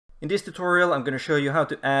In this tutorial, I'm going to show you how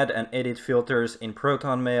to add and edit filters in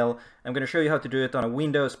Proton Mail. I'm going to show you how to do it on a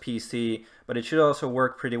Windows PC, but it should also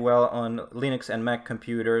work pretty well on Linux and Mac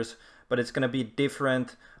computers, but it's going to be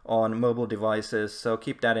different on mobile devices, so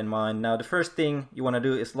keep that in mind. Now, the first thing you want to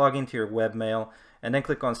do is log into your webmail, and then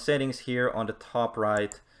click on Settings here on the top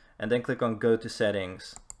right, and then click on Go to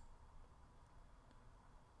Settings.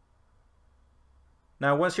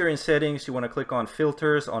 Now, once you're in Settings, you want to click on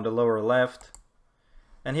Filters on the lower left.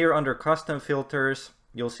 And here under Custom Filters,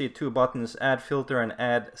 you'll see two buttons, Add Filter and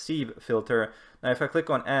Add Sieve Filter. Now if I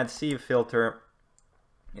click on Add Sieve Filter,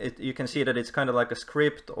 you can see that it's kind of like a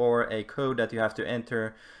script or a code that you have to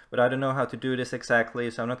enter, but I don't know how to do this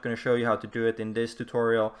exactly, so I'm not going to show you how to do it in this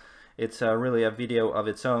tutorial. It's really a video of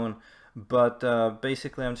its own, but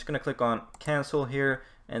basically I'm just going to click on Cancel here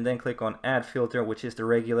and then click on Add Filter, which is the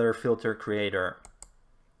regular filter creator.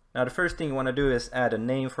 Now the first thing you want to do is add a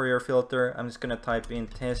name for your filter. I'm just going to type in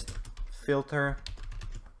test filter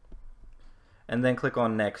and then click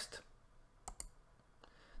on next.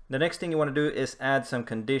 The next thing you want to do is add some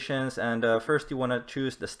conditions, and first you want to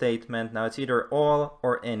choose the statement. Now it's either all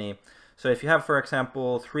or any. So if you have, for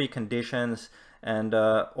example, 3 conditions and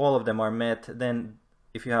all of them are met, then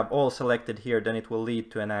if you have all selected here, then it will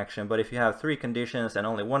lead to an action. But if you have 3 conditions and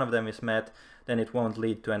only one of them is met, then it won't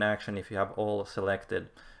lead to an action if you have all selected.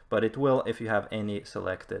 But it will if you have any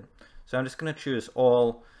selected. So I'm just going to choose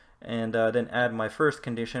all and then add my first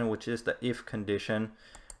condition, which is the if condition.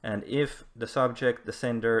 And if the subject, the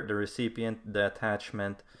sender, the recipient, the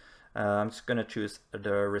attachment, I'm just going to choose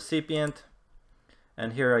the recipient.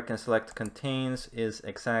 And here I can select contains, is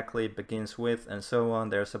exactly, begins with, and so on.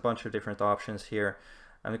 There's a bunch of different options here.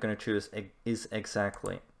 I'm going to choose is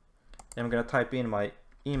exactly. Then I'm going to type in my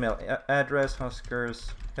email address,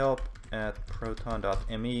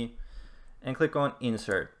 huskershelp@proton.me, and click on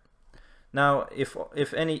insert. Now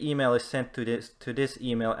if any email is sent to this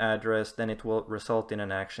email address, then it will result in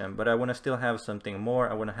an action, but I want to still have something more.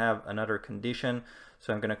 I want to have another condition,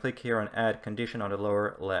 so I'm going to click here on add condition on the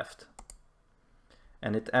lower left,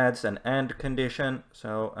 and it adds an and condition.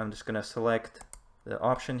 So I'm just going to select the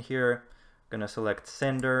option here, I'm going to select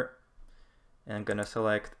sender, and I'm going to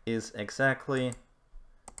select is exactly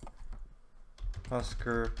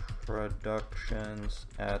Husker Productions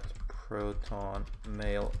at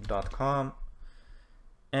ProtonMail.com,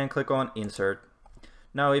 and click on insert.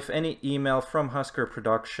 Now if any email from Husker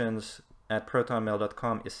Productions at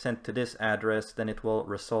ProtonMail.com is sent to this address, then it will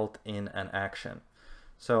result in an action.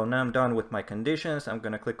 So now I'm done with my conditions. I'm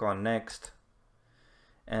going to click on next,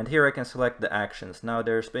 and here I can select the actions. Now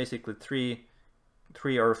there's basically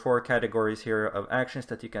three or four categories here of actions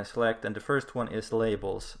that you can select, and the first one is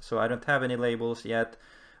labels. So I don't have any labels yet,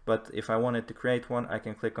 but if I wanted to create one, I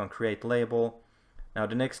can click on create label. Now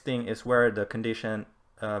the next thing is where the condition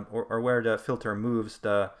or where the filter moves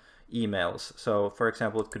the emails. So for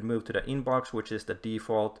example, it could move to the inbox, which is the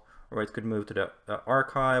default, or it could move to the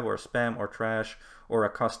archive or spam or trash or a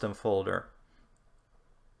custom folder.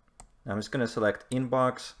 Now I'm just going to select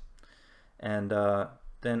inbox, and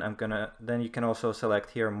then you can also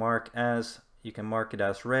select here mark as. You can mark it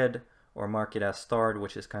as read or mark it as starred,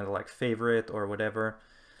 which is kind of like favorite or whatever.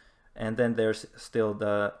 And then there's still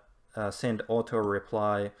the send auto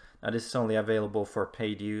reply. Now this is only available for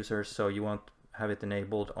paid users, so you won't have it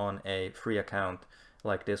enabled on a free account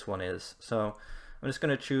like this one is. So I'm just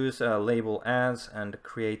going to choose label as and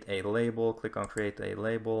create a label. Click on create a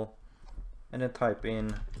label and then type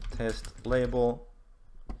in test label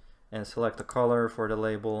and select the color for the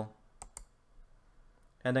label,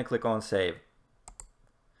 and then click on save.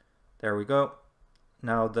 There we go.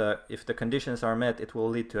 Now if the conditions are met, it will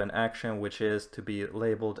lead to an action, which is to be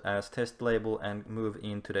labeled as test label and move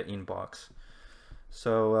into the inbox.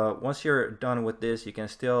 So once you're done with this, you can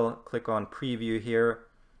still click on preview here,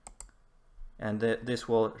 and this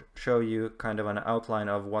will show you kind of an outline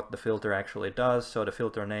of what the filter actually does. So the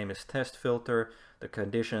filter name is test filter. The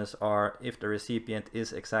conditions are if the recipient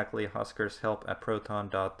is exactly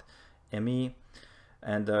huskershelp@proton.me,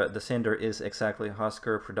 and the sender is exactly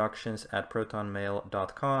Husker Productions at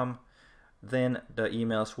ProtonMail.com. Then the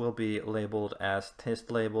emails will be labeled as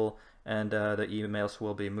test label, and the emails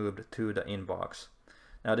will be moved to the inbox.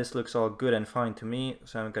 Now this looks all good and fine to me,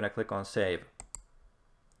 so I'm going to click on save.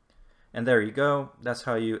 And there you go. That's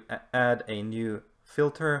how you add a new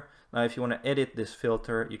filter. Now if you want to edit this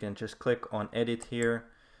filter, you can just click on edit here,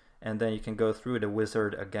 and then you can go through the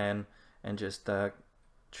wizard again and just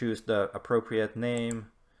choose the appropriate name,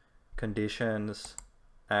 conditions,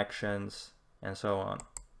 actions, and so on.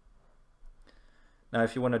 Now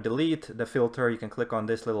if you want to delete the filter, you can click on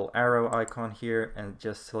this little arrow icon here and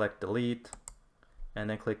just select delete, and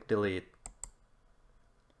then click delete.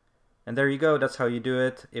 And there you go, that's how you do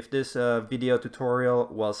it. If this video tutorial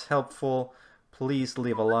was helpful, please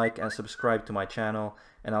leave a like and subscribe to my channel,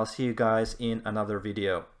 and I'll see you guys in another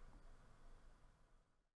video.